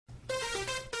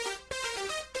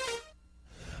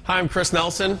Hi, I'm Chris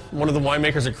Nelson, one of the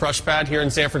winemakers at Crushpad here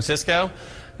in San Francisco,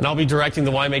 and I'll be directing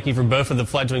the winemaking for both of the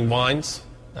fledgling wines.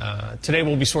 Today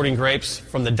we'll be sorting grapes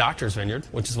from the Doctor's Vineyard,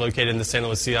 which is located in the Santa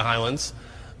Lucia Highlands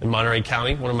in Monterey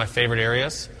County, one of my favorite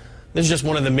areas. This is just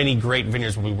one of the many great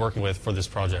vineyards we'll be working with for this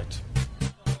project.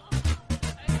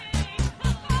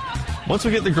 Once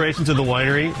we get the grapes into the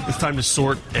winery, it's time to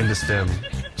sort and to stem.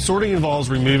 Sorting involves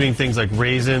removing things like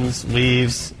raisins,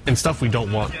 leaves, and stuff we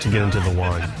don't want to get into the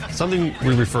wine. Something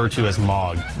we refer to as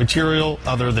MOG, material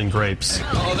other than grapes.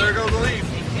 Oh, there goes the leaf.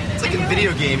 It's like a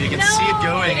video game. You can see it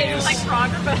going. It's like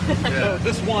Frogger, but... Yeah,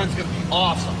 this wine's going to be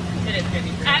awesome. It is going to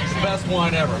be great. Actually, best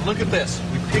wine ever. Look at this.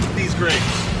 We picked these grapes.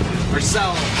 We're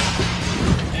selling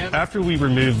them. After we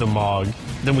remove the MOG,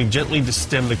 then we gently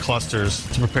destem the clusters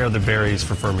to prepare the berries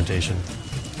for fermentation.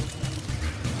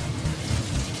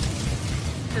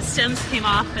 The stems came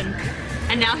off, and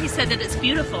now he said that it's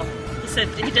beautiful. He said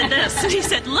he did this, and he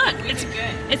said, "Look,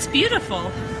 it's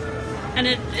beautiful," and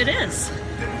it is.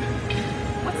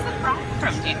 What's the froth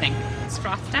from? Do you think it's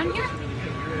froth down here?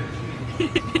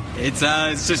 It's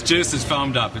just juice is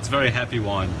foamed up. It's very happy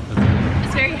wine.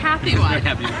 It's very happy wine.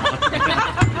 Very happy wine.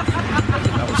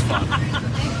 That was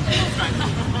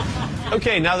fun.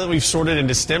 Okay, now that we've sorted and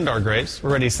destemmed our grapes,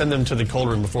 we're ready to send them to the cold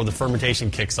room before the fermentation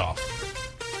kicks off.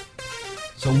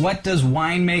 So what does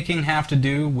winemaking have to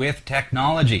do with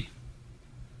technology?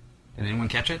 Did anyone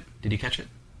catch it? Did you catch it?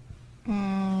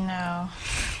 No.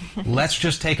 Let's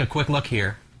just take a quick look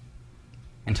here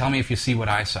and tell me if you see what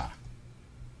I saw.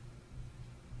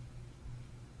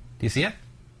 Do you see it?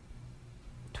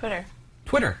 Twitter.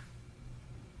 Twitter.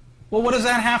 Well, what does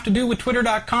that have to do with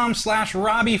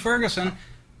twitter.com/Robbie Ferguson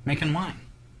making wine?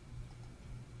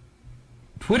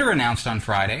 Twitter announced on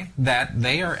Friday that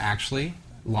they are actually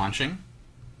launching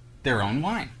their own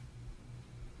wine.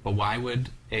 But why would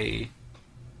a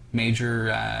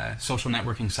major social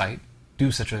networking site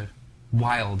do such a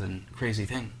wild and crazy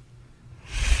thing?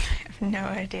 I have no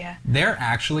idea. They're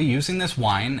actually using this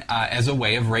wine as a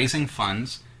way of raising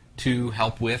funds to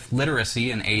help with literacy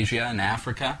in Asia and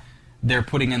Africa. They're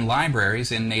putting in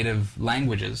libraries in native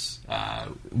languages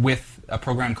with a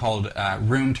program called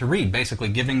Room to Read, basically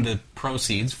giving the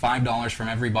proceeds, $5 from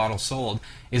every bottle sold,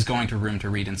 is going to Room to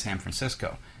Read in San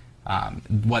Francisco.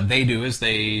 What they do is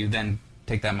they then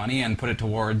take that money and put it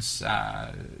towards,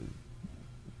 I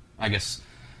guess,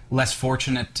 less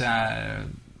fortunate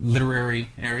literary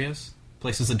areas,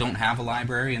 places that don't have a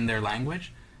library in their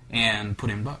language, and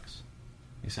put in books,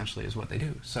 essentially, is what they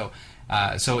do. So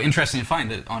interesting to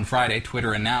find that on Friday,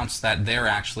 Twitter announced that they're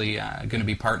actually going to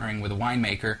be partnering with a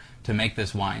winemaker to make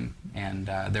this wine, and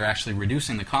they're actually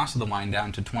reducing the cost of the wine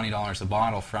down to $20 a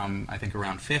bottle from, I think,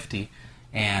 around $50,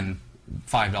 and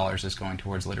 $5 is going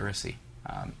towards literacy.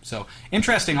 So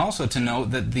interesting also to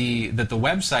note that the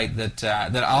website that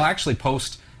I'll actually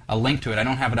post a link to it. I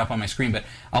don't have it up on my screen, but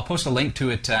I'll post a link to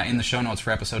it in the show notes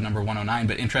for episode number 109.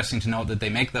 But interesting to note that they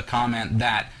make the comment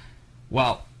that,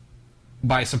 well,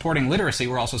 by supporting literacy,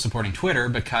 we're also supporting Twitter,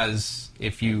 because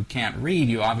if you can't read,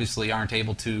 you obviously aren't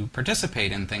able to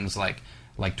participate in things like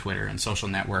Twitter and social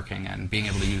networking and being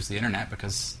able to use the internet,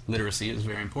 because literacy is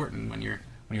very important when you're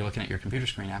looking at your computer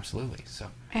screen. Absolutely. So.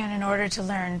 And in order to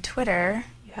learn Twitter,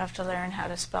 you have to learn how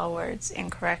to spell words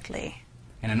incorrectly.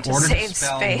 And in order to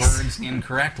spell words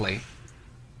incorrectly,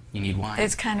 you need wine.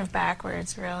 It's kind of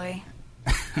backwards, really.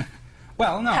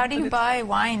 Well, no. How do you buy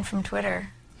wine from Twitter?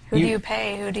 Who do you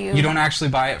pay? Who do you... You don't actually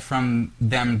buy it from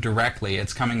them directly.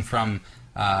 It's coming from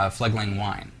Fledgling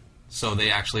Wine. So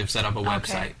they actually have set up a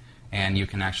website, and you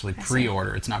can actually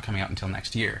pre-order. It's not coming out until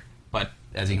next year. But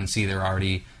as you can see, they're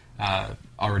already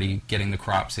getting the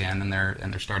crops in, and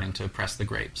they're starting to press the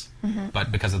grapes. Mm-hmm.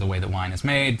 But because of the way the wine is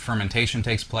made, fermentation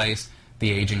takes place, the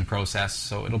aging process,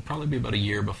 so it'll probably be about a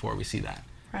year before we see that.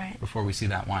 Right. Before we see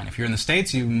that wine. If you're in the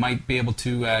States, you might be able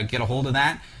to get a hold of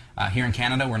that. Here in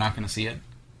Canada, we're not going to see it.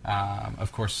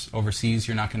 Of course, overseas,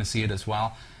 you're not going to see it as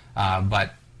well.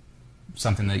 But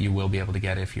something that you will be able to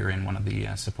get if you're in one of the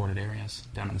supported areas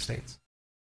down in the States.